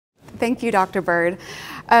Thank you, Dr. Bird.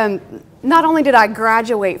 Not only did I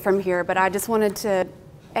graduate from here, but I just wanted to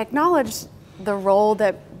acknowledge the role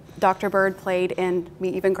that Dr. Bird played in me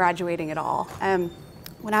even graduating at all.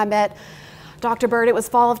 When I met Dr. Bird, it was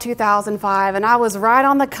fall of 2005, and I was right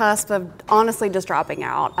on the cusp of honestly just dropping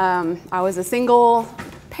out. I was a single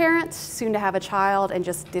parent, soon to have a child, and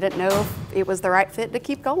just didn't know if it was the right fit to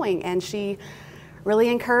keep going. And she really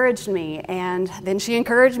encouraged me, and then she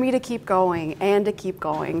encouraged me to keep going and to keep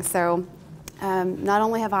going. So not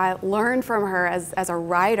only have I learned from her as a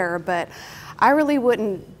writer, but I really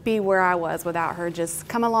wouldn't be where I was without her just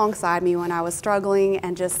come alongside me when I was struggling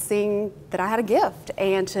and just seeing that I had a gift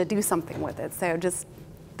and to do something with it. So just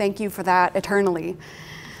thank you for that eternally.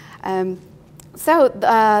 So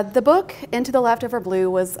the book, Into the Leftover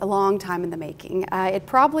Blue, was a long time in the making. It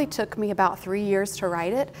probably took me about 3 years to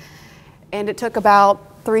write it, and it took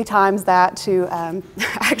about 3 times that to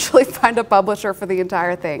actually find a publisher for the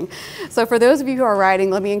entire thing. So for those of you who are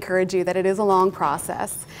writing, let me encourage you that it is a long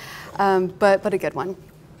process, but a good one.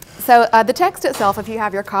 So the text itself, if you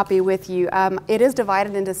have your copy with you, it is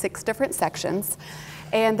divided into 6 different sections.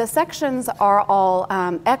 And the sections are all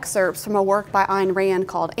excerpts from a work by Ayn Rand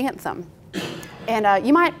called Anthem. And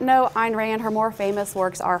you might know Ayn Rand. Her more famous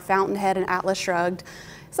works are Fountainhead and Atlas Shrugged.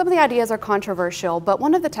 Some of the ideas are controversial, but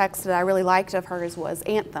one of the texts that I really liked of hers was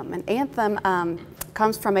Anthem. And Anthem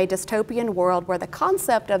comes from a dystopian world where the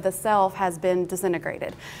concept of the self has been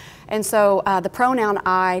disintegrated. And so the pronoun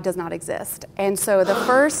I does not exist. And so the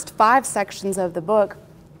first 5 sections of the book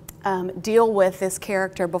deal with this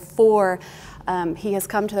character before he has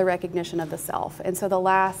come to the recognition of the self. And so the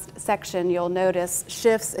last section, you'll notice,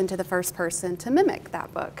 shifts into the first person to mimic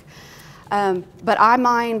that book. But I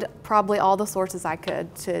mined probably all the sources I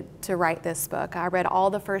could to write this book. I read all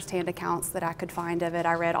the firsthand accounts that I could find of it.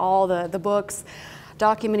 I read all the books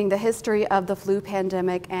documenting the history of the flu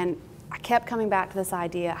pandemic, and I kept coming back to this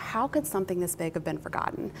idea, how could something this big have been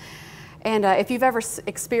forgotten? And if you've ever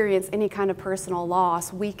experienced any kind of personal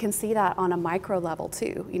loss, we can see that on a micro level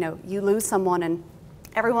too. You know, you lose someone and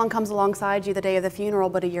everyone comes alongside you the day of the funeral,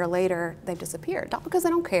 but a year later they've disappeared. Not because they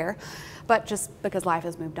don't care, but just because life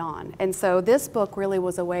has moved on. And so this book really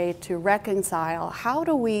was a way to reconcile, how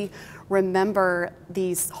do we remember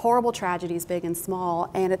these horrible tragedies, big and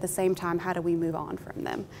small, and at the same time, how do we move on from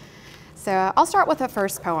them? So I'll start with the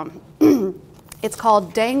first poem. It's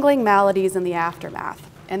called Dangling Maladies in the Aftermath.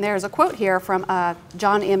 And there's a quote here from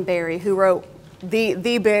John M. Barry, who wrote the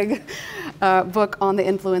big book on the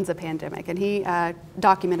influenza pandemic, and he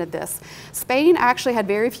documented this. Spain actually had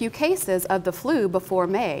very few cases of the flu before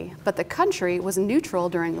May, but the country was neutral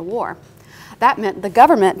during the war. That meant the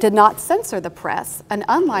government did not censor the press, and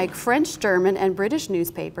unlike French, German, and British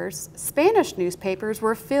newspapers, Spanish newspapers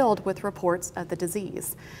were filled with reports of the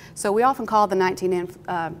disease. So we often call the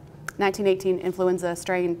 1918 influenza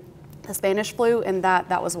strain the Spanish flu, and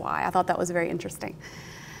that was why. I thought that was very interesting.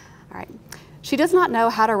 All right. She does not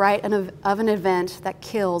know how to write of an event that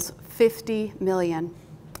kills 50 million,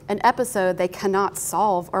 an episode they cannot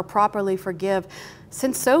solve or properly forgive,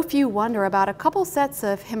 since so few wonder about a couple sets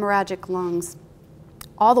of hemorrhagic lungs.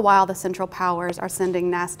 All the while, the Central Powers are sending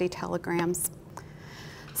nasty telegrams.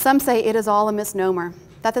 Some say it is all a misnomer,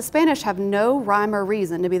 that the Spanish have no rhyme or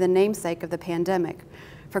reason to be the namesake of the pandemic.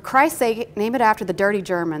 For Christ's sake, name it after the dirty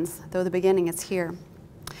Germans, though the beginning is here.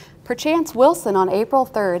 Perchance Wilson on April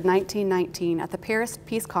 3rd, 1919, at the Paris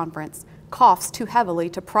Peace Conference, coughs too heavily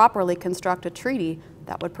to properly construct a treaty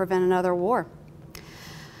that would prevent another war.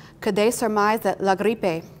 Could they surmise that La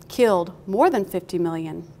Grippe killed more than 50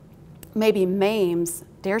 million, maybe maims,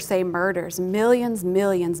 dare say murders, millions,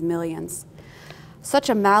 millions, millions? Such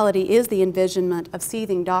a malady is the envisionment of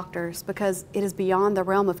seething doctors because it is beyond the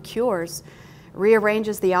realm of cures,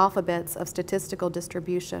 rearranges the alphabets of statistical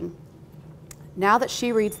distribution. Now that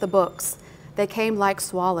she reads the books, they came like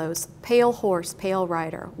swallows, pale horse, pale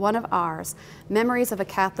rider, one of ours, memories of a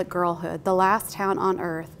Catholic girlhood, the last town on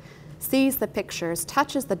earth, sees the pictures,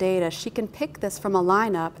 touches the data. She can pick this from a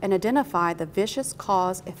lineup and identify the vicious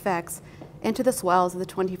cause effects into the swells of the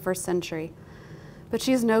 21st century. But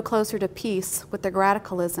she is no closer to peace with the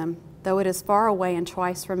radicalism, though it is far away and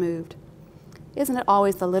twice removed. Isn't it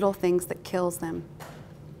always the little things that kills them?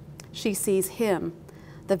 She sees him,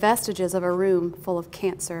 the vestiges of a room full of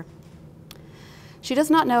cancer. She does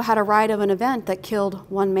not know how to write of an event that killed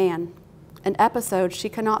one man, an episode she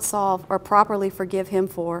cannot solve or properly forgive him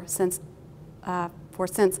for since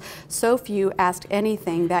so few asked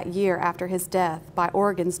anything that year after his death by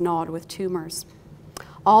organs gnawed with tumors.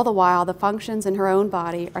 All the while, the functions in her own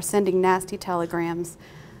body are sending nasty telegrams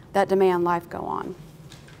that demand life go on.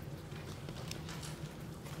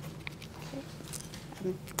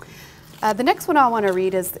 The next one I want to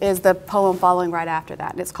read is the poem following right after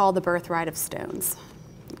that, and it's called The Birthright of Stones.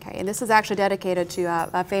 Okay, and this is actually dedicated to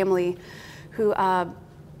a family who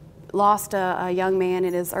lost a young man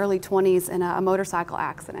in his early 20s in a motorcycle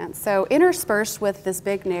accident. So interspersed with this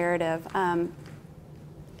big narrative,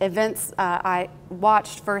 events I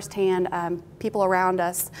watched firsthand, people around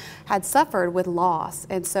us had suffered with loss,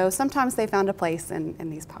 and so sometimes they found a place in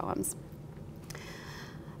these poems.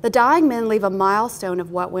 The dying men leave a milestone of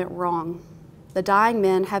what went wrong. The dying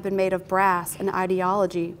men had been made of brass and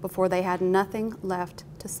ideology before they had nothing left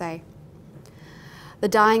to say. The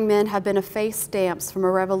dying men had been effaced stamps from a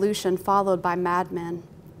revolution followed by madmen.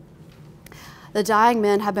 The dying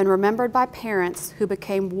men had been remembered by parents who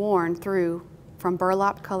became worn through from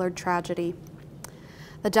burlap-colored tragedy.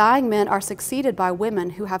 The dying men are succeeded by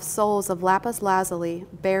women who have souls of lapis lazuli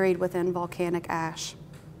buried within volcanic ash.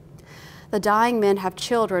 The dying men have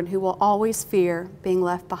children who will always fear being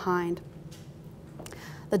left behind.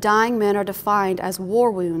 The dying men are defined as war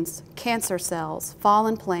wounds, cancer cells,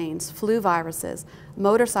 fallen planes, flu viruses,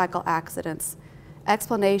 motorcycle accidents,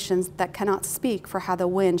 explanations that cannot speak for how the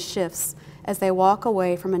wind shifts as they walk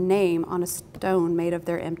away from a name on a stone made of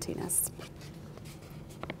their emptiness.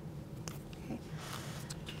 Okay.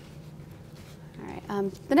 All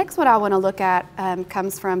right. The next one I want to look at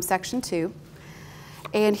comes from section 2.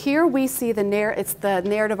 And here we see it's the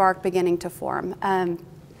narrative arc beginning to form.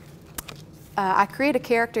 I create a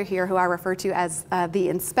character here who I refer to as the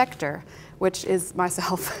inspector, which is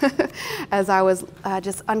myself, as I was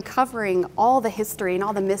just uncovering all the history and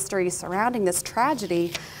all the mysteries surrounding this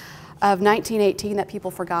tragedy of 1918 that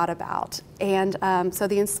people forgot about. And so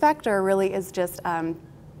the inspector really is just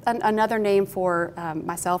another name for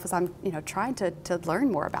myself as I'm trying to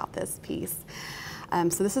learn more about this piece.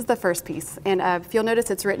 So this is the first piece, and if you'll notice,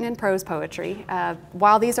 it's written in prose poetry.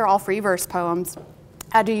 While these are all free verse poems,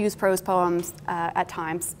 I do use prose poems at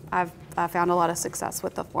times. I've found a lot of success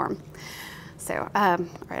with the form. So, all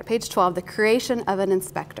right, page 12, the creation of an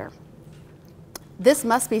inspector. This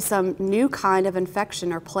must be some new kind of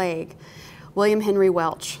infection or plague. William Henry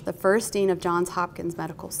Welch, the first dean of Johns Hopkins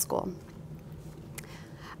Medical School.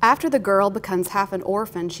 After the girl becomes half an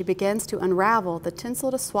orphan, she begins to unravel the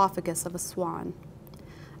tinseled esophagus of a swan.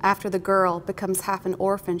 After the girl becomes half an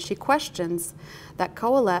orphan, she asks questions that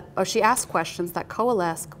coalesce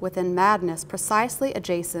within madness precisely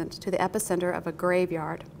adjacent to the epicenter of a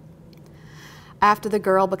graveyard. After the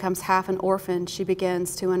girl becomes half an orphan, she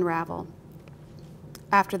begins to unravel.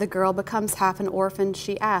 After the girl becomes half an orphan,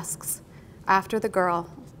 she asks, after the girl,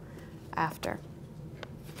 after.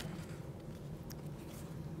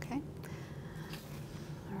 Okay.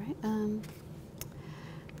 All right.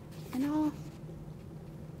 And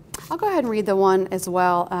I'll go ahead and read the one as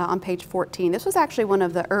well on page 14. This was actually one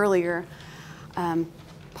of the earlier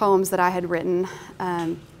poems that I had written,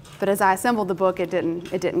 but as I assembled the book, it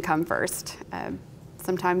didn't come first.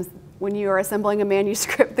 Sometimes when you are assembling a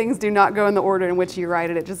manuscript, things do not go in the order in which you write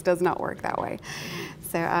it. It just does not work that way.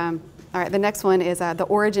 So, all right, the next one is The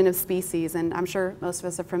Origin of Species, and I'm sure most of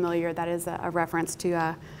us are familiar. That is a reference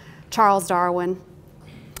to Charles Darwin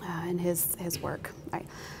and his work. All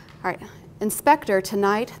right. Inspector,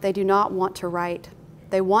 tonight they do not want to write.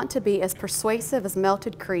 They want to be as persuasive as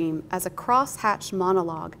melted cream, as a cross-hatched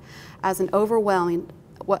monologue, as an overwhelmed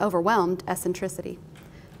eccentricity.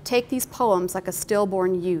 Take these poems like a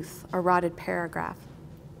stillborn youth, a rotted paragraph.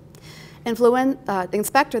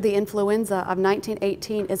 Inspector, the influenza of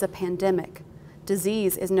 1918 is a pandemic.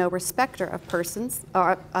 Disease is no respecter of persons,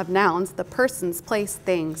 or of nouns, the persons, place,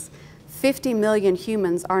 things. 50 million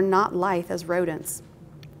humans are not lithe as rodents.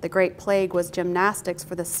 The Great Plague was gymnastics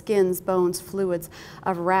for the skins, bones, fluids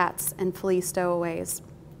of rats and flea stowaways.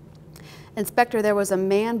 Inspector, there was a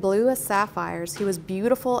man blue as sapphires. He was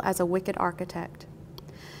beautiful as a wicked architect.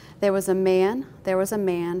 There was a man, there was a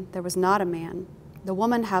man, there was not a man. The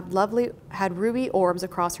woman had ruby orbs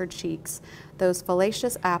across her cheeks, those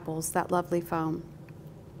fallacious apples, that lovely foam.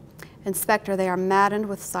 Inspector, they are maddened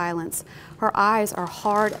with silence. Her eyes are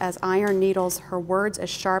hard as iron needles, her words as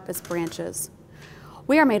sharp as branches.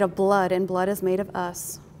 We are made of blood, and blood is made of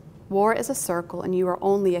us. War is a circle, and you are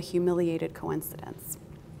only a humiliated coincidence.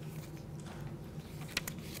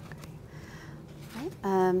 Okay.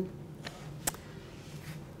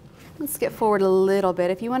 Let's skip forward a little bit.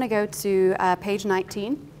 If you want to go to page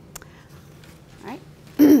 19. All right.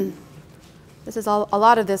 This is a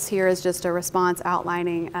lot of this here is just a response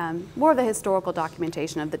outlining more of the historical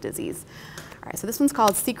documentation of the disease. All right, so this one's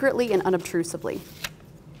called Secretly and Unobtrusively.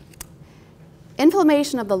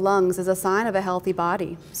 Inflammation of the lungs is a sign of a healthy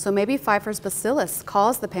body, so maybe Pfeiffer's bacillus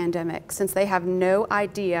caused the pandemic since they have no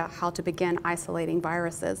idea how to begin isolating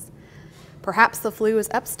viruses. Perhaps the flu is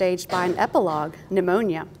upstaged by an epilogue,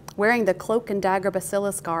 pneumonia, wearing the cloak and dagger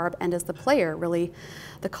bacillus garb, and is the player really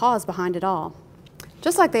the cause behind it all.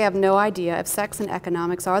 Just like they have no idea if sex and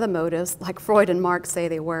economics are the motives, like Freud and Marx say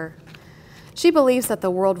they were. She believes that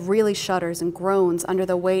the world really shudders and groans under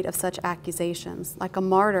the weight of such accusations, like a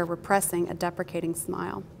martyr repressing a deprecating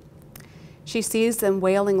smile. She sees them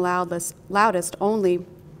wailing loudest only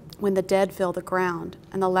when the dead fill the ground,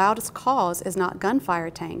 and the loudest cause is not gunfire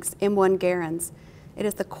tanks, M1 Garens. It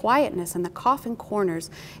is the quietness in the coffin corners,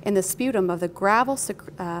 in the sputum of the gravel,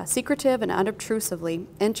 secretive and unobtrusively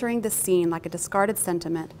entering the scene like a discarded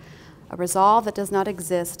sentiment, a resolve that does not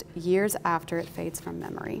exist years after it fades from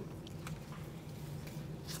memory.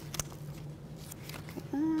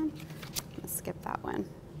 Okay, let's skip that one.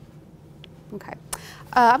 Okay,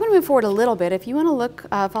 I'm going to move forward a little bit. If you want to look,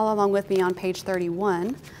 follow along with me on page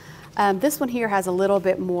 31. This one here has a little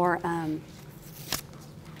bit more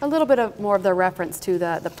of the reference to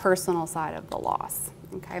the personal side of the loss.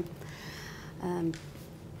 Okay.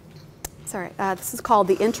 This is called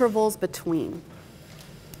The Intervals Between.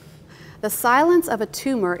 The silence of a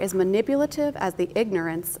tumor is manipulative as the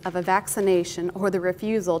ignorance of a vaccination or the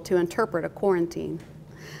refusal to interpret a quarantine.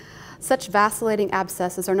 Such vacillating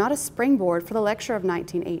abscesses are not a springboard for the lecture of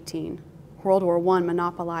 1918. World War I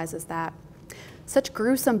monopolizes that. Such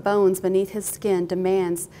gruesome bones beneath his skin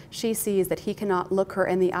demands she sees that he cannot look her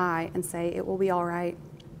in the eye and say, "It will be all right."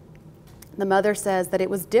 The mother says that it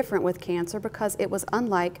was different with cancer because it was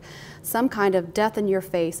unlike some kind of death in your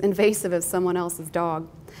face, invasive as someone else's dog.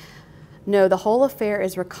 No, the whole affair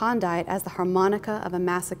is recondite as the harmonica of a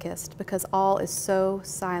masochist because all is so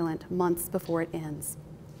silent months before it ends.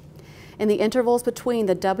 In the intervals between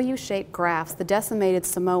the W-shaped graphs, the decimated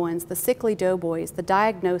Samoans, the sickly doughboys, the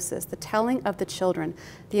diagnosis, the telling of the children,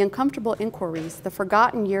 the uncomfortable inquiries, the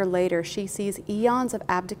forgotten year later, she sees eons of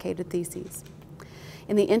abdicated theses.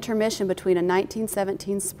 In the intermission between a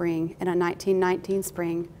 1917 spring and a 1919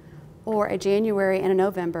 spring, or a January and a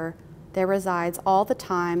November, there resides all the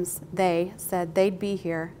times they said they'd be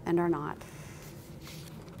here and are not.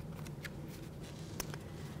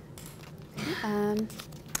 I'm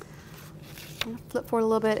going to flip forward a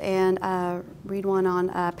little bit and read one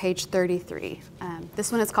on page 33.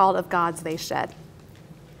 This one is called Of Gods They Shed.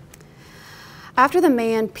 After the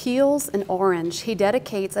man peels an orange, he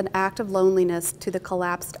dedicates an act of loneliness to the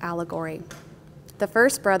collapsed allegory. The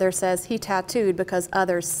first brother says he tattooed because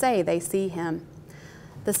others say they see him.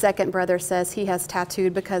 The second brother says he has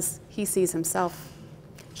tattooed because he sees himself.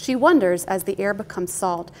 She wonders, as the air becomes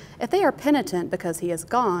salt, if they are penitent because he is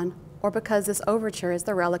gone or because this overture is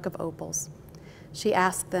the relic of opals. She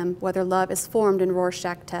asks them whether love is formed in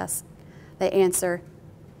Rorschach tests. They answer,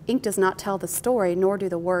 ink does not tell the story, nor do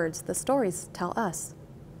the words. The stories tell us.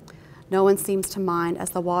 No one seems to mind as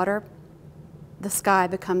the sky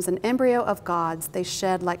becomes an embryo of gods they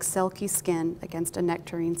shed like silky skin against a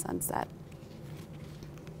nectarine sunset.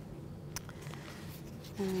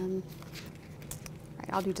 Right,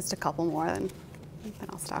 I'll do just a couple more, then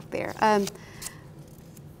I'll stop there.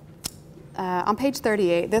 On page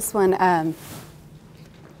 38, this one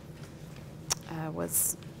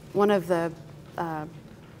was one of the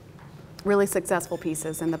really successful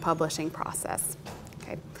pieces in the publishing process.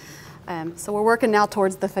 Okay, so we're working now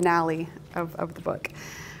towards the finale of the book.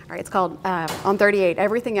 All right, it's called, on 38,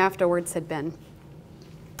 Everything Afterwards Had Been.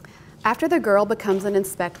 After the girl becomes an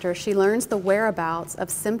inspector, she learns the whereabouts of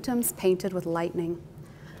symptoms painted with lightning.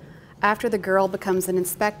 After the girl becomes an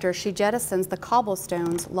inspector, she jettisons the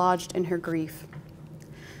cobblestones lodged in her grief.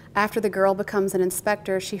 After the girl becomes an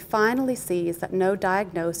inspector, she finally sees that no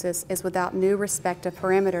diagnosis is without new respective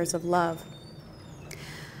parameters of love.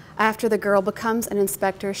 After the girl becomes an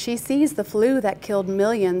inspector, she sees the flu that killed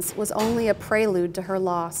millions was only a prelude to her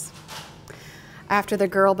loss. After the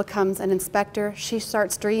girl becomes an inspector, she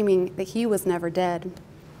starts dreaming that he was never dead.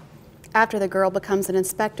 After the girl becomes an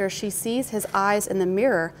inspector, she sees his eyes in the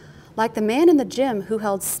mirror, like the man in the gym who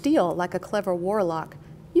held steel like a clever warlock.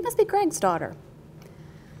 You must be Greg's daughter.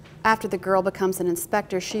 After the girl becomes an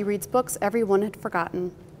inspector, she reads books everyone had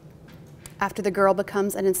forgotten. After the girl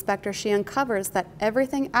becomes an inspector, she uncovers that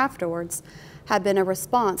everything afterwards had been a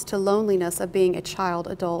response to loneliness of being a child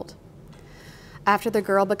adult. After the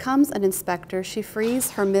girl becomes an inspector, she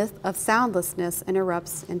frees her myth of soundlessness and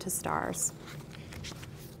erupts into stars.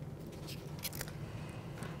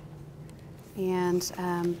 And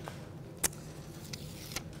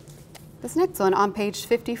this next one on page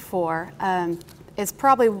 54 is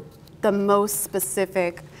probably the most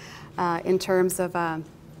specific in terms of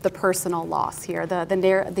the personal loss here.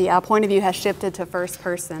 The point of view has shifted to first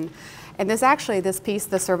person. And this piece,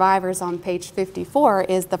 The Survivors, on page 54,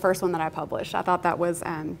 is the first one that I published. I thought that was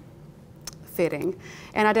fitting.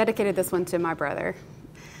 And I dedicated this one to my brother,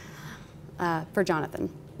 for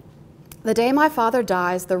Jonathan. The day my father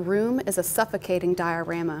dies, the room is a suffocating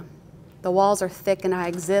diorama. The walls are thick and I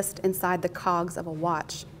exist inside the cogs of a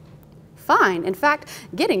watch. Fine, in fact,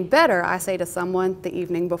 getting better, I say to someone the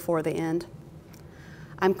evening before the end.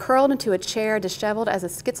 I'm curled into a chair, disheveled as a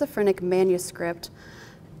schizophrenic manuscript.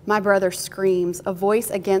 My brother screams, a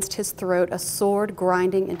voice against his throat, a sword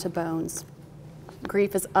grinding into bones.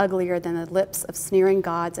 Grief is uglier than the lips of sneering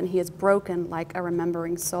gods, and he is broken like a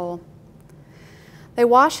remembering soul. They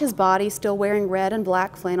wash his body, still wearing red and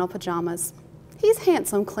black flannel pajamas. He's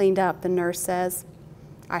handsome, cleaned up, the nurse says.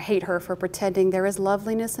 I hate her for pretending there is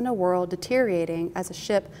loveliness in a world deteriorating as a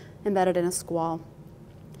ship embedded in a squall.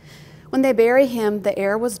 When they bury him, the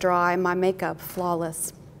air was dry, my makeup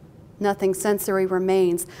flawless. Nothing sensory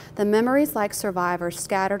remains, the memories like survivors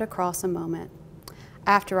scattered across a moment.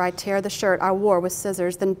 After I tear the shirt I wore with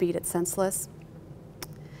scissors, then beat it senseless.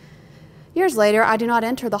 Years later, I do not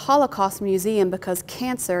enter the Holocaust Museum because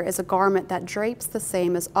cancer is a garment that drapes the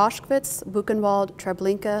same as Auschwitz, Buchenwald,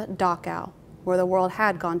 Treblinka, Dachau, where the world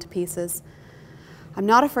had gone to pieces. I'm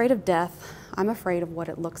not afraid of death, I'm afraid of what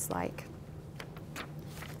it looks like.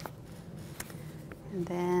 And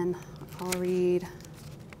then I'll read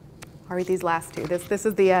these last two. This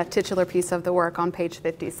is the titular piece of the work on page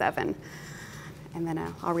 57. And then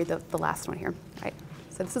I'll read the last one here. All right.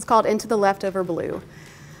 So this is called Into the Leftover Blue.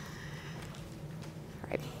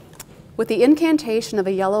 With the incantation of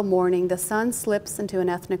a yellow morning, the sun slips into an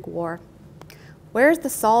ethnic war. Where's the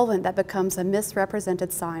solvent that becomes a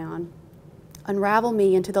misrepresented scion? Unravel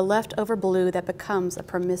me into the leftover blue that becomes a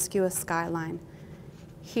promiscuous skyline.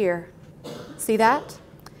 Here, see that?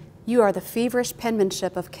 You are the feverish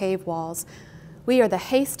penmanship of cave walls. We are the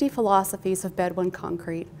hasty philosophies of Bedouin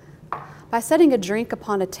concrete. By setting a drink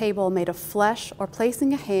upon a table made of flesh or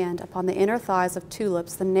placing a hand upon the inner thighs of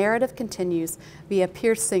tulips, the narrative continues via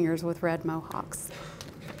pierced singers with red mohawks.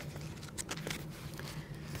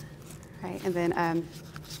 Right, and then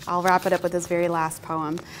I'll wrap it up with this very last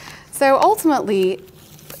poem. So ultimately,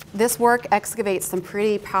 this work excavates some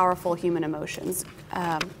pretty powerful human emotions.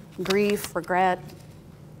 Grief, regret,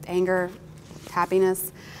 anger,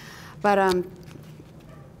 happiness. But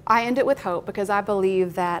I end it with hope because I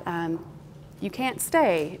believe that you can't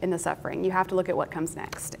stay in the suffering. You have to look at what comes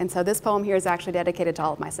next. And so this poem here is actually dedicated to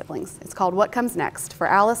all of my siblings. It's called What Comes Next, for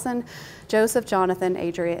Allison, Joseph, Jonathan,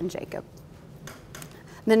 Adria, and Jacob.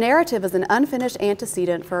 The narrative is an unfinished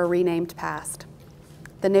antecedent for a renamed past.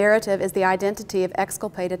 The narrative is the identity of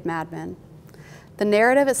exculpated madmen. The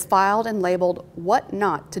narrative is filed and labeled What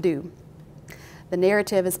Not to Do. The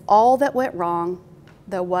narrative is all that went wrong,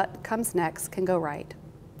 though what comes next can go right.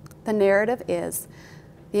 The narrative is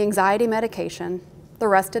the anxiety medication, the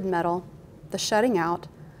rusted metal, the shutting out,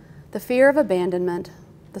 the fear of abandonment,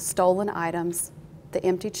 the stolen items, the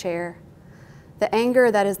empty chair, the anger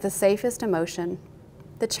that is the safest emotion,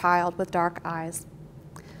 the child with dark eyes.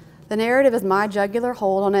 The narrative is my jugular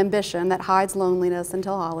hold on ambition that hides loneliness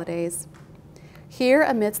until holidays. Here,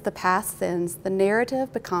 amidst the past sins, the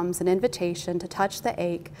narrative becomes an invitation to touch the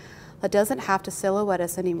ache that doesn't have to silhouette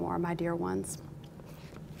us anymore, my dear ones.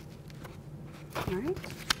 All right,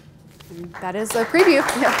 and that is a preview.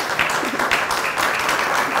 Yeah.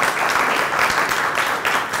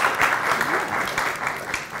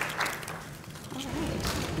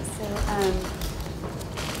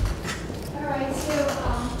 All right, so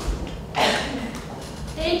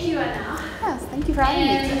thank you, Anna. Yes, thank you for having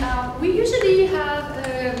me. And we usually have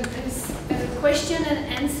a question and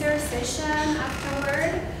answer session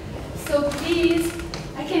afterward. So please,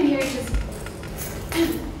 I came here just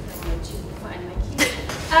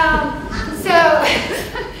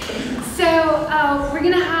we're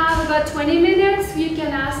gonna have about 20 minutes. You can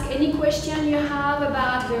ask any question you have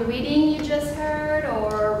about the reading you just heard,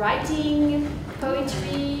 or writing,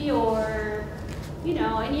 poetry, or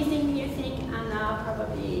anything you think Anna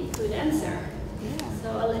probably could answer. Yeah.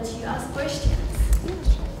 So I'll let you ask questions.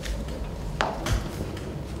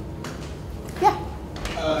 Yeah.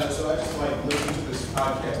 So I just listened to this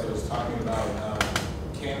podcast that was talking about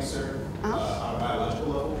cancer on a biological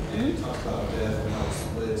level, and it talks about death and how it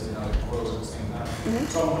splits and how it grows at the same time.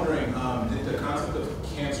 So I'm wondering, did the concept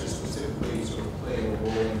of cancer specifically sort of play a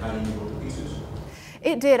role in how you wrote the pieces?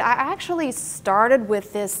 It did. I actually started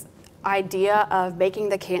with this idea of making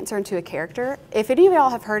the cancer into a character. If any of y'all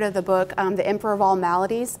have heard of the book, The Emperor of All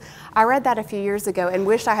Maladies, I read that a few years ago and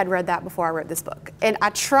wished I had read that before I wrote this book. And I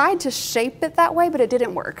tried to shape it that way, but it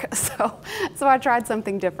didn't work. So I tried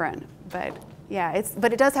something different. But yeah,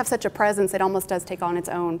 but it does have such a presence, it almost does take on its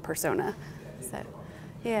own persona. So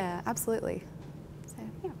yeah, absolutely. So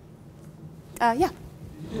yeah. Yeah.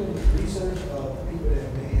 Did you do research of people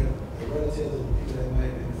that may have, the relatives of people that might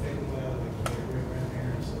have been affected by it, like their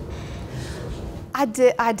great-grandparents or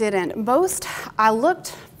I didn't. I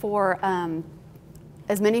looked for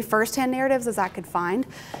as many firsthand narratives as I could find,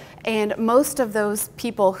 and most of those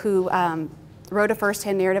people who wrote a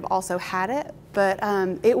firsthand narrative also had it, but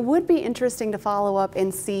it would be interesting to follow up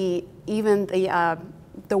and see even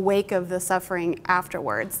the wake of the suffering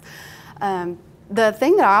afterwards. The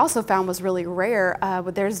thing that I also found was really rare,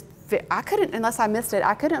 but I couldn't, unless I missed it,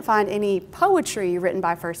 I couldn't find any poetry written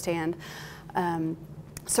by firsthand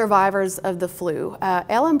survivors of the flu.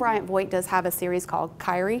 Ellen Bryant Voigt does have a series called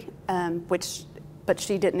Kyrie, but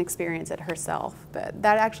she didn't experience it herself. But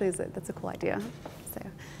that actually that's a cool idea. So,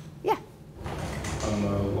 yeah.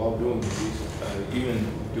 While doing the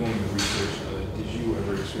research, did you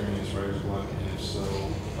ever experience writer's block? And if so,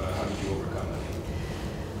 how did you overcome it?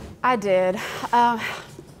 I did.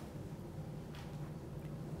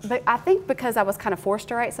 But I think because I was kind of forced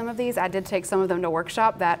to write some of these, I did take some of them to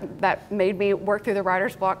workshop that made me work through the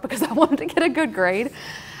writer's block because I wanted to get a good grade.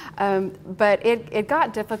 But it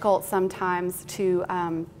got difficult sometimes to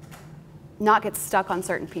not get stuck on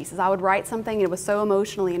certain pieces. I would write something and it was so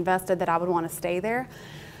emotionally invested that I would want to stay there.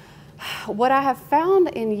 What I have found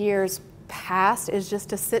in years past is just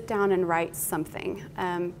to sit down and write something.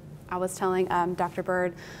 I was telling Dr.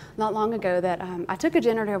 Bird not long ago that I took a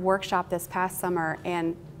generative workshop this past summer,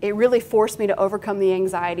 and it really forced me to overcome the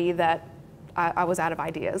anxiety that I was out of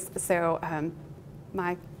ideas. So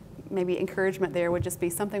my maybe encouragement there would just be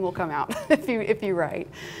something will come out if you write.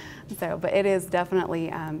 So, but it is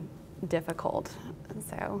definitely difficult.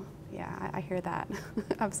 So yeah, I hear that.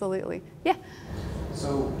 Absolutely. Yeah.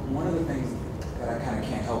 So one of the things that I kind of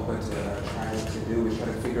can't help but to try to do is try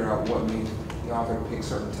to figure out what made the author pick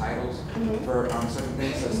certain titles for certain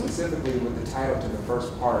things. So specifically with the title to the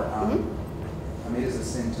first part, I mean, it is a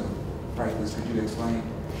sin to write this. Could you explain?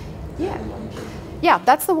 Yeah. Yeah,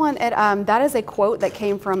 that's the one. That is a quote that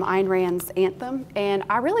came from Ayn Rand's Anthem, and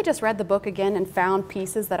I really just read the book again and found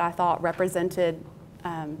pieces that I thought represented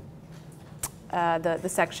the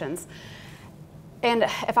sections. And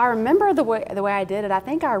if I remember the way I did it, I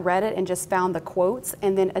think I read it and just found the quotes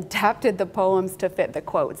and then adapted the poems to fit the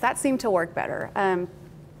quotes. That seemed to work better.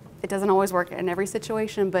 It doesn't always work in every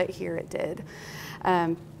situation, but here it did.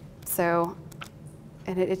 And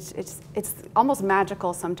it's almost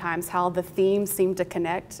magical sometimes how the themes seem to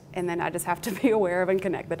connect, and then I just have to be aware of and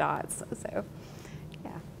connect the dots. So,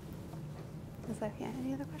 yeah. Yeah,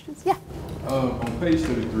 any other questions? Yeah. On page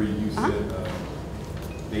 33, you said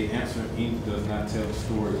the answer ink does not tell the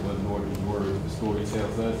story, but nor do words. The story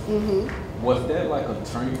tells us. Was that like a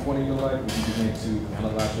turning point in your life when you began to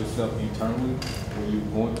analyze yourself internally? Were you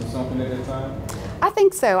going through something at that time? I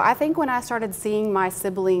think so. I think when I started seeing my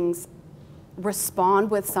siblings respond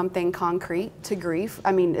with something concrete to grief,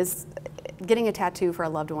 I mean, getting a tattoo for a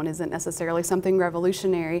loved one isn't necessarily something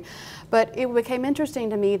revolutionary, but it became interesting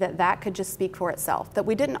to me that could just speak for itself, that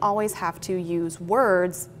we didn't always have to use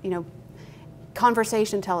words,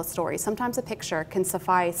 conversation tell a story. Sometimes a picture can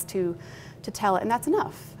suffice to tell it, and that's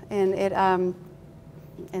enough. And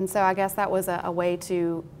so I guess that was a way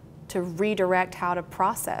to redirect how to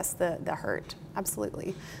process the hurt.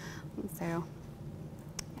 Absolutely. So,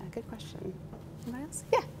 yeah, good question. Anybody else?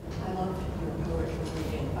 Yeah. I loved your poetry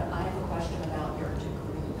reading, but I have a question about your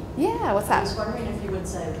degree. Yeah, what's that? I was wondering if you would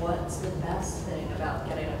say what's the best thing about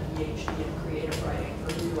getting a PhD in creative writing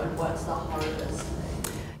for you, and what's the hardest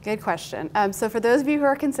thing? Good question. So for those of you who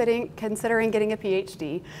are considering getting a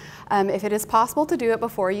PhD, if it is possible to do it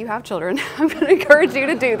before you have children, I'm going to encourage you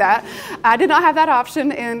to do that. I did not have that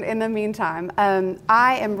option in the meantime.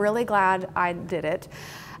 I am really glad I did it.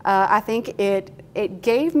 I think it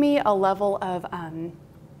gave me a level of,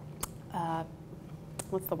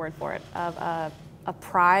 what's the word for it, of a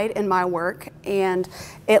pride in my work, and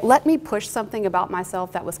it let me push something about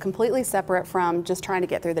myself that was completely separate from just trying to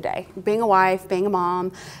get through the day. Being a wife, being a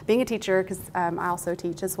mom, being a teacher, because I also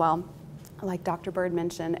teach as well, like Dr. Bird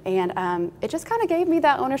mentioned, and it just kind of gave me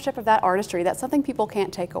that ownership of that artistry. That's something people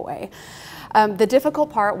can't take away. The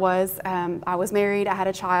difficult part was I was married, I had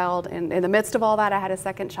a child, and in the midst of all that I had a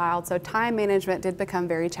second child, so time management did become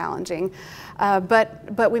very challenging,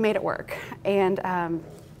 but we made it work. And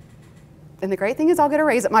And the great thing is I'll get a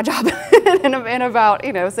raise at my job in about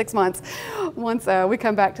 6 months once we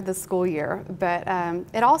come back to the school year. But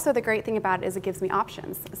it also, the great thing about it is it gives me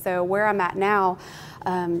options. So where I'm at now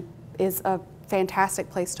is a fantastic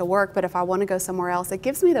place to work, but if I want to go somewhere else, it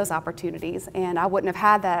gives me those opportunities, and I wouldn't have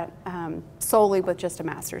had that solely with just a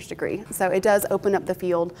master's degree. So it does open up the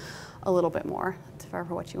field a little bit more for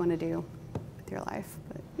what you want to do with your life.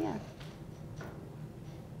 But yeah.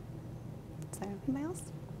 So anybody else?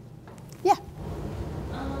 Yeah.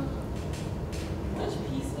 Which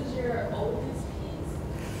piece was your oldest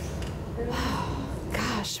piece?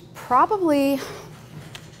 Gosh, probably,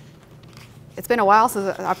 it's been a while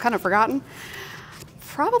since I've kind of forgotten.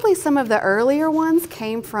 Probably some of the earlier ones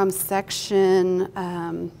came from section,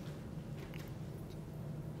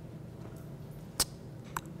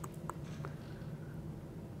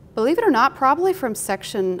 believe it or not, probably from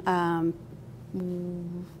section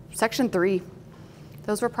 3.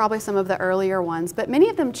 Those were probably some of the earlier ones, but many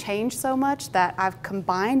of them changed so much that I've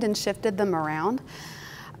combined and shifted them around.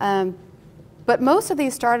 But most of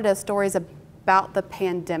these started as stories about the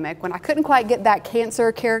pandemic. When I couldn't quite get that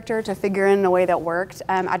cancer character to figure in a way that worked,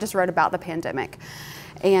 I just wrote about the pandemic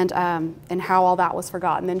and how all that was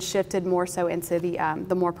forgotten, then shifted more so into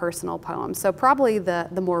the more personal poems. So probably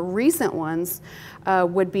the more recent ones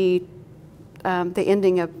would be the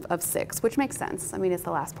ending of 6, which makes sense. I mean, it's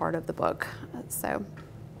the last part of the book. So,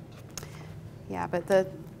 yeah, but the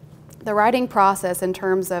writing process in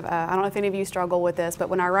terms of, I don't know if any of you struggle with this, but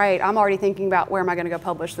when I write, I'm already thinking about where am I going to go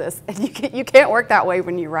publish this? And you can't work that way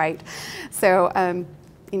when you write. So,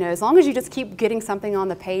 as long as you just keep getting something on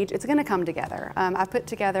the page, it's going to come together. I've put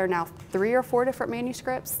together now 3 or 4 different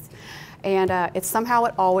manuscripts, and it's somehow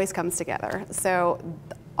it always comes together. So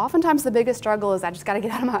oftentimes the biggest struggle is I just got to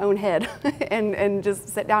get out of my own head and just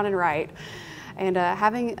sit down and write. And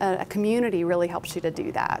having a community really helps you to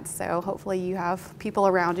do that. So hopefully you have people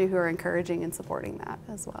around you who are encouraging and supporting that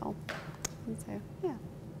as well. And so, yeah.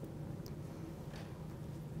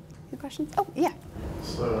 Any questions? Oh, yeah.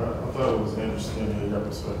 So I thought it was interesting to hear your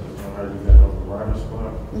perspective on how you got over writer's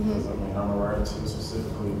block. Because I mean, I'm a writer too,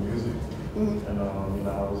 specifically music. And I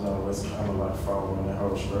was always kind of like following the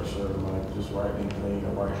whole structure of like just writing thing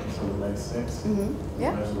and writing until it makes sense.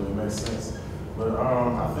 Yeah. Eventually it makes sense. But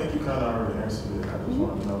I think you kind of already answered it. I just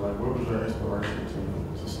want to know, like, what was your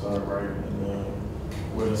inspiration to start writing, and then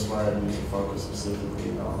what inspired you to focus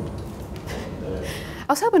specifically on that?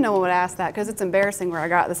 I was hoping no one would ask that because it's embarrassing where I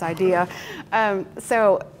got this idea.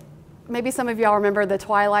 So maybe some of y'all remember the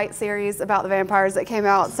Twilight series about the vampires that came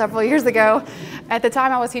out several years ago. At the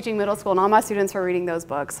time I was teaching middle school and all my students were reading those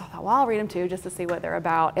books. I thought, well, I'll read them too just to see what they're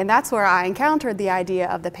about. And that's where I encountered the idea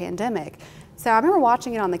of the pandemic. So I remember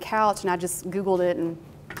watching it on the couch, and I just Googled it and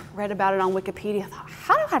read about it on Wikipedia. I thought,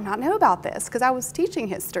 how do I not know about this? Because I was teaching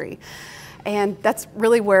history. And that's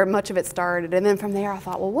really where much of it started. And then from there, I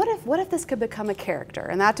thought, well, what if this could become a character?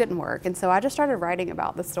 And that didn't work. And so I just started writing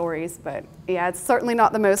about the stories. But yeah, it's certainly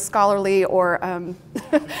not the most scholarly or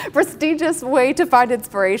prestigious way to find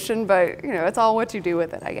inspiration, but it's all what you do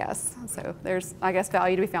with it, I guess. So there's, I guess,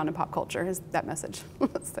 value to be found in pop culture is that message.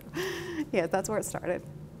 So yeah, that's where it started.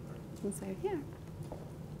 And so, yeah.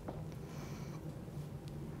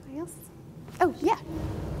 Anybody else? Oh, yeah.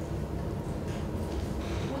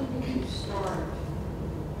 When did you start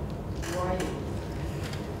writing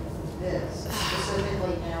this,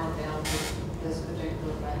 specifically narrowed down to this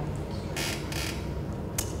particular manuscript?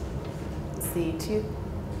 Let's see,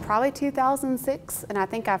 probably 2006, and I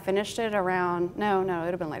think I finished it around, no, it would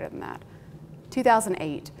have been later than that,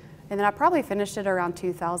 2008. And then I probably finished it around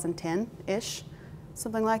 2010-ish.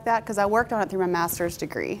 Something like that, because I worked on it through my master's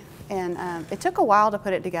degree. And it took a while to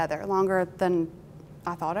put it together, longer than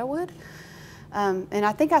I thought I would. And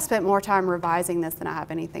I think I spent more time revising this than I have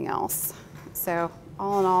anything else. So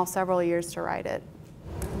all in all, several years to write it.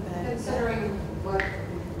 But, considering what the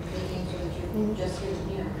answer that you just given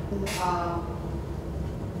here,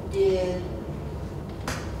 did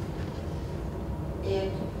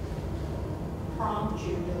it prompt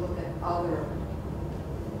you to look at other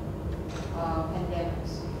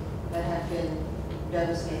pandemics that have been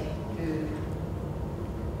devastating to,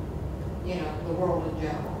 the world in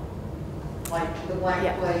general? Like the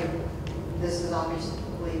Black Plague, this is obviously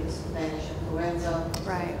the Spanish influenza.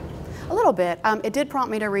 Right. A little bit. It did prompt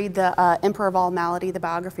me to read the Emperor of All Malady, the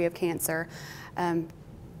biography of cancer.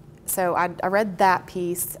 So I read that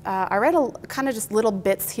piece. I read kind of just little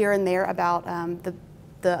bits here and there about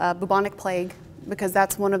the bubonic plague, because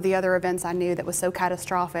that's one of the other events I knew that was so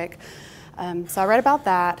catastrophic. So I read about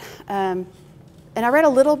that. And I read a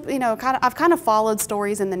little, I've kind of followed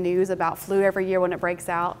stories in the news about flu every year when it breaks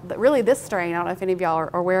out. But really this strain, I don't know if any of y'all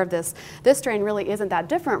are aware of this strain really isn't that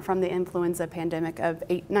different from the influenza pandemic of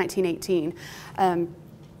 1918.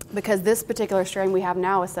 Because this particular strain we have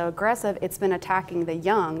now is so aggressive, it's been attacking the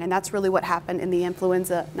young, and that's really what happened in the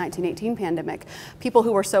influenza 1918 pandemic. People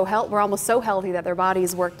who were were almost so healthy that their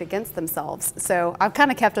bodies worked against themselves. So I've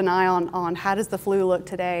kind of kept an eye on how does the flu look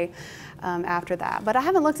today after that. But I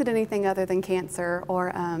haven't looked at anything other than cancer or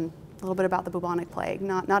a little bit about the bubonic plague,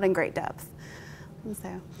 not in great depth. And so,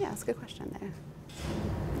 yeah, it's a good question there.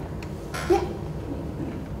 Yeah.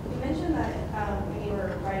 You mentioned that when you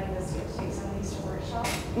were writing this, you had to take some of these to workshop.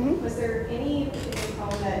 Mm-hmm. Was there any particular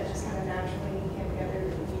poem that just kind of naturally came together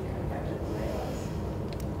and you kind of kept it the way it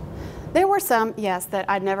was? There were some, yes, that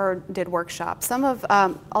I never did workshop. Some of,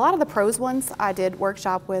 a lot of the prose ones I did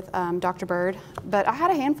workshop with Dr. Bird, but I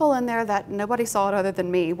had a handful in there that nobody saw it other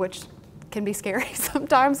than me, which can be scary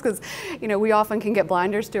sometimes because, we often can get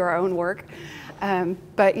blinders to our own work.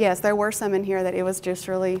 But yes, there were some in here that it was just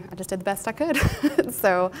really, I just did the best I could.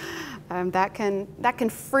 So that can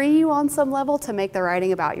free you on some level to make the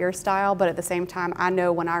writing about your style, but at the same time, I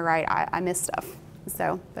know when I write, I miss stuff.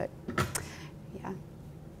 So, but yeah.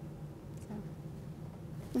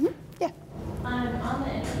 So, yeah. On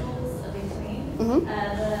the intervals of between, Mm-hmm.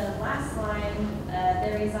 the last line,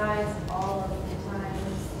 there resides all of the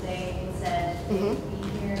times they said they would be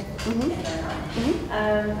here Mm-hmm. and they're not.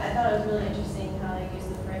 Mm-hmm. I thought it was really interesting how they use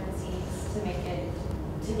the parentheses to make it,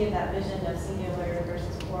 to give that vision of singular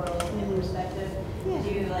versus plural in perspective. Yeah.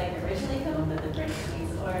 Did you originally come up with the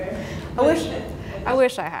parentheses, or? I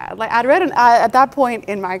wish I had. I'd read at that point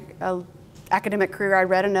in my academic career, I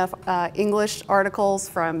read enough English articles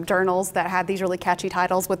from journals that had these really catchy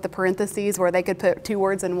titles with the parentheses where they could put two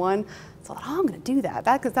words in one. So I thought, I'm going to do that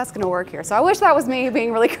because that's going to work here. So I wish that was me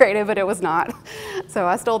being really creative, but it was not. So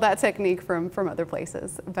I stole that technique from other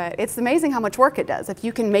places. But it's amazing how much work it does. If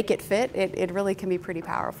you can make it fit, it really can be pretty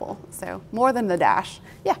powerful. So more than the dash.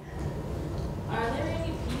 Yeah. Are there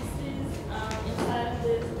any pieces inside of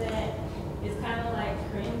this that is kind of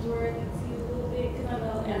cringeworthy to you a little bit? Because I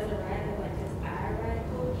know as a writer, because I write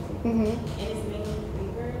poetry, and it's mainly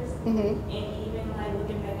free verse, and even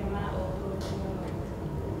looking back at my old poetry,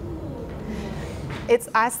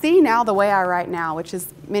 I see now the way I write now, which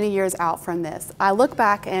is many years out from this. I look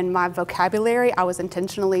back and my vocabulary, I was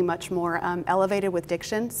intentionally much more elevated with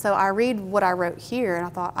diction. So I read what I wrote here and I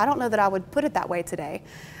thought, I don't know that I would put it that way today.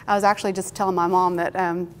 I was actually just telling my mom that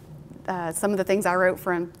some of the things I wrote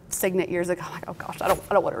from Signet years ago, I'm like, oh gosh, I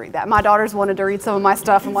don't want to read that. My daughters wanted to read some of my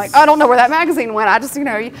stuff. I'm like, I don't know where that magazine went. I just,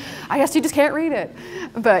 I guess you just can't read it.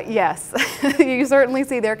 But yes, you certainly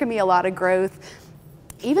see there can be a lot of growth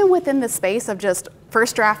even within the space of just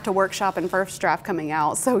first draft to workshop and first draft coming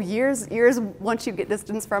out. So years once you get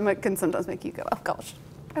distance from it can sometimes make you go, oh gosh.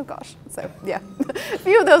 So yeah, a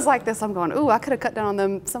few of those like this, I'm going, ooh, I could have cut down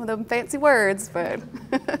on some of them fancy words, but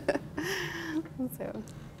so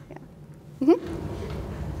yeah.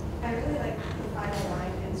 I really like the final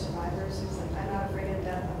line in Survivors, who's like, I'm not afraid of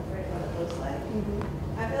death, I'm afraid of what it looks like.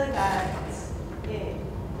 I feel like that it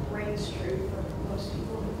rings true for most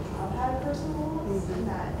people who have had personal loss, and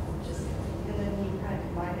that just, and then you kind of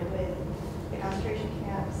combine it with the concentration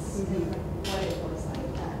camps and what it was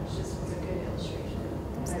like. That just was a good illustration,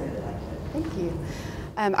 and I really liked it. Thank you.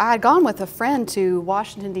 I had gone with a friend to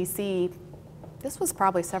Washington, D.C. This was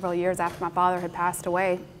probably several years after my father had passed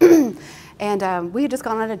away. And we had just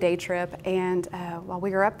gone on a day trip, and while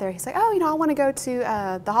we were up there, he said, oh, I want to go to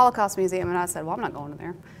the Holocaust Museum. And I said, well, I'm not going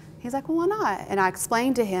there. He's like, well, why not? And I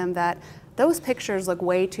explained to him that those pictures look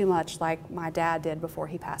way too much like my dad did before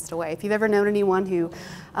he passed away. If you've ever known anyone who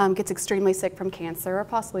gets extremely sick from cancer or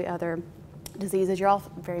possibly other diseases, you're all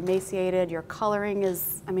very emaciated, your coloring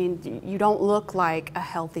is, you don't look like a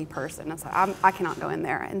healthy person. And so I cannot go in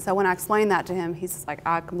there. And so when I explained that to him, he's just like,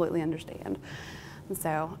 I completely understand. And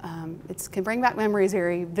so it can bring back memories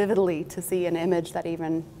very vividly to see an image that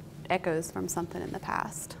even echoes from something in the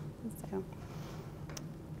past. So,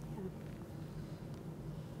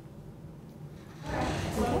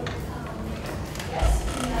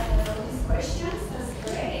 Yes, we have these questions. That's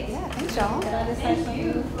great. yeah, thanks, y'all. Thank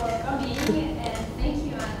you for coming, and thank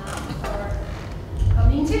you, Anna, for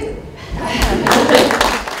coming too.